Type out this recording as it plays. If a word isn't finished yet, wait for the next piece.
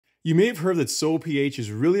You may have heard that soil pH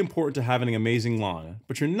is really important to having an amazing lawn,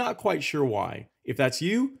 but you're not quite sure why. If that's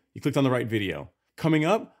you, you clicked on the right video. Coming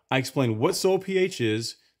up, I explain what soil pH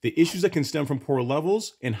is, the issues that can stem from poor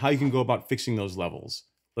levels, and how you can go about fixing those levels.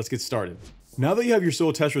 Let's get started. Now that you have your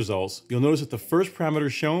soil test results, you'll notice that the first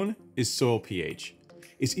parameter shown is soil pH.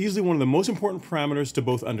 It's easily one of the most important parameters to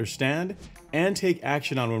both understand and take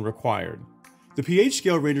action on when required. The pH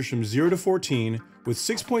scale ranges from 0 to 14, with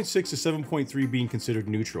 6.6 to 7.3 being considered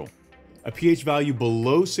neutral. A pH value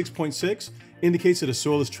below 6.6 indicates that a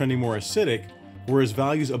soil is trending more acidic, whereas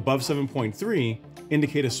values above 7.3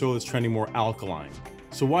 indicate a soil is trending more alkaline.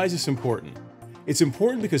 So why is this important? It's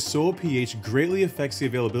important because soil pH greatly affects the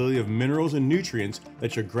availability of minerals and nutrients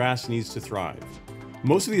that your grass needs to thrive.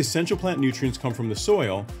 Most of the essential plant nutrients come from the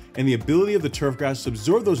soil, and the ability of the turf grass to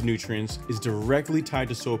absorb those nutrients is directly tied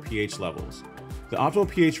to soil pH levels. The optimal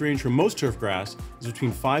pH range for most turf grass is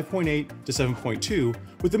between 5.8 to 7.2,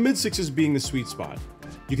 with the mid-6s being the sweet spot.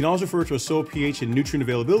 You can also refer to a soil pH and nutrient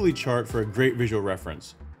availability chart for a great visual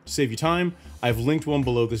reference. To save you time, I've linked one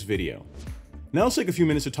below this video. Now let's take a few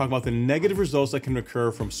minutes to talk about the negative results that can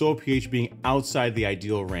occur from soil pH being outside the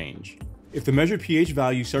ideal range. If the measured pH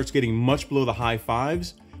value starts getting much below the high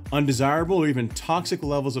 5s, undesirable or even toxic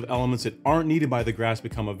levels of elements that aren't needed by the grass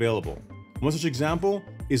become available. One such example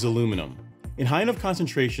is aluminum. In high enough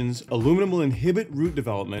concentrations, aluminum will inhibit root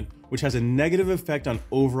development, which has a negative effect on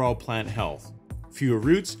overall plant health. Fewer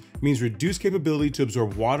roots means reduced capability to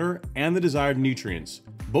absorb water and the desired nutrients,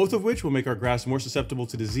 both of which will make our grass more susceptible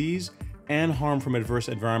to disease and harm from adverse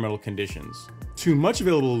environmental conditions. Too much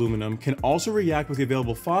available aluminum can also react with the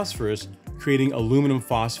available phosphorus, creating aluminum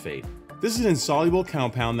phosphate. This is an insoluble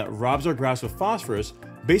compound that robs our grass of phosphorus,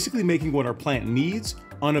 basically making what our plant needs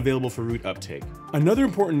unavailable for root uptake. Another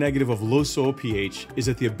important negative of low soil pH is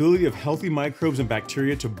that the ability of healthy microbes and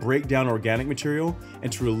bacteria to break down organic material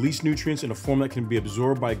and to release nutrients in a form that can be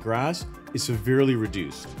absorbed by grass is severely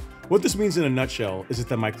reduced. What this means in a nutshell is that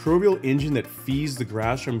the microbial engine that feeds the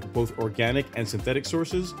grass from both organic and synthetic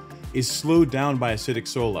sources is slowed down by acidic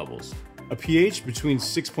soil levels. A pH between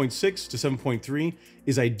 6.6 to 7.3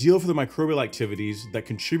 is ideal for the microbial activities that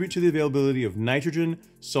contribute to the availability of nitrogen,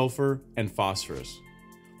 sulfur, and phosphorus.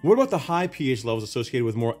 What about the high pH levels associated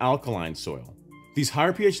with more alkaline soil? These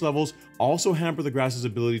higher pH levels also hamper the grass's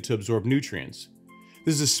ability to absorb nutrients.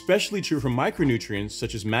 This is especially true for micronutrients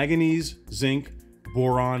such as manganese, zinc,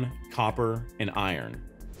 boron, copper, and iron.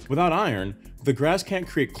 Without iron, the grass can't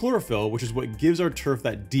create chlorophyll, which is what gives our turf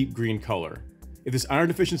that deep green color. If this iron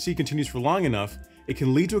deficiency continues for long enough, it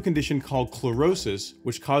can lead to a condition called chlorosis,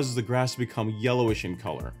 which causes the grass to become yellowish in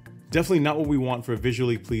color. Definitely not what we want for a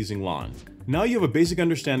visually pleasing lawn. Now you have a basic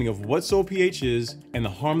understanding of what soil pH is and the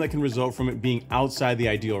harm that can result from it being outside the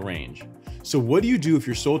ideal range. So what do you do if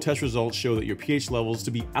your soil test results show that your pH levels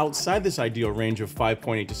to be outside this ideal range of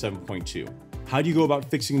 5.8 to 7.2? How do you go about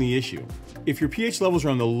fixing the issue? If your pH levels are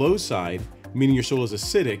on the low side, meaning your soil is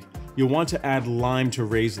acidic, you'll want to add lime to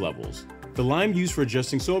raise levels. The lime used for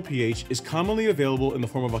adjusting soil pH is commonly available in the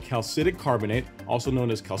form of a calcitic carbonate, also known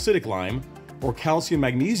as calcitic lime, or calcium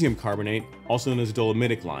magnesium carbonate, also known as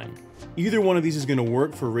dolomitic lime. Either one of these is going to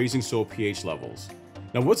work for raising soil pH levels.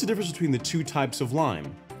 Now, what's the difference between the two types of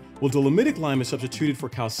lime? Well, dolomitic lime is substituted for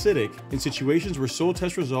calcitic in situations where soil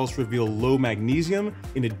test results reveal low magnesium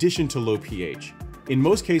in addition to low pH. In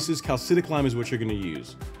most cases, calcitic lime is what you're going to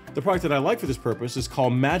use. The product that I like for this purpose is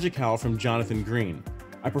called Magical from Jonathan Green.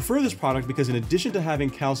 I prefer this product because in addition to having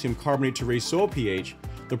calcium carbonate to raise soil pH,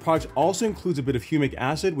 the product also includes a bit of humic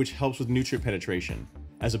acid, which helps with nutrient penetration.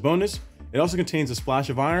 As a bonus, it also contains a splash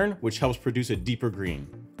of iron, which helps produce a deeper green.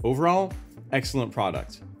 Overall, excellent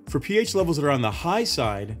product. For pH levels that are on the high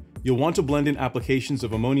side, you'll want to blend in applications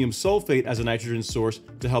of ammonium sulfate as a nitrogen source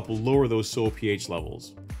to help lower those soil pH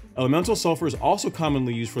levels. Elemental sulfur is also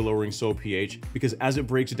commonly used for lowering soil pH because as it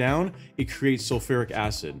breaks down, it creates sulfuric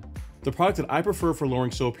acid. The product that I prefer for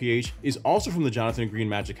lowering soil pH is also from the Jonathan Green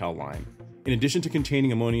Magical line. In addition to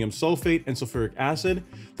containing ammonium sulfate and sulfuric acid,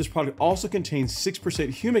 this product also contains 6%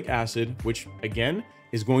 humic acid, which, again,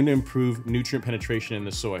 is going to improve nutrient penetration in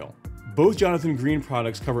the soil. Both Jonathan Green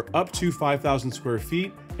products cover up to 5,000 square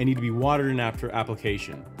feet and need to be watered in after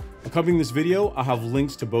application. Accompanying this video, I'll have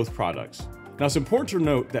links to both products. Now, it's important to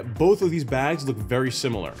note that both of these bags look very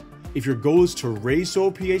similar. If your goal is to raise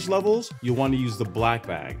soil pH levels, you'll want to use the black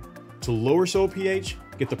bag. To lower soil pH,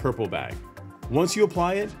 get the purple bag. Once you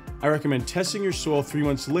apply it, I recommend testing your soil 3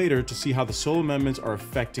 months later to see how the soil amendments are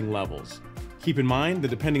affecting levels. Keep in mind that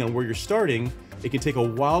depending on where you're starting, it can take a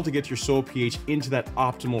while to get your soil pH into that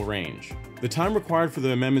optimal range. The time required for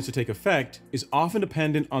the amendments to take effect is often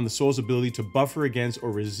dependent on the soil's ability to buffer against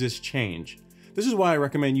or resist change. This is why I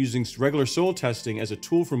recommend using regular soil testing as a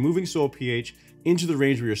tool for moving soil pH into the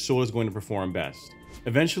range where your soil is going to perform best.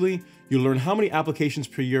 Eventually, you'll learn how many applications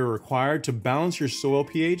per year are required to balance your soil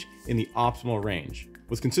pH in the optimal range.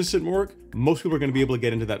 With consistent work, most people are going to be able to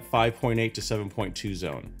get into that 5.8 to 7.2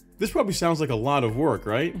 zone. This probably sounds like a lot of work,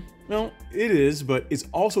 right? Well, it is, but it's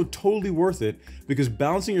also totally worth it because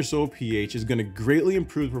balancing your soil pH is going to greatly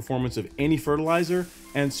improve the performance of any fertilizer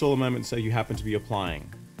and soil amendments that you happen to be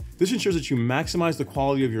applying. This ensures that you maximize the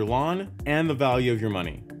quality of your lawn and the value of your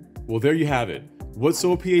money. Well, there you have it. What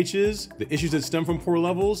soil pH is, the issues that stem from poor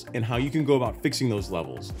levels, and how you can go about fixing those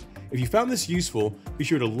levels. If you found this useful, be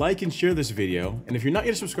sure to like and share this video, and if you're not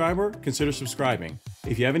yet a subscriber, consider subscribing.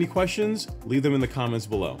 If you have any questions, leave them in the comments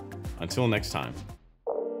below. Until next time.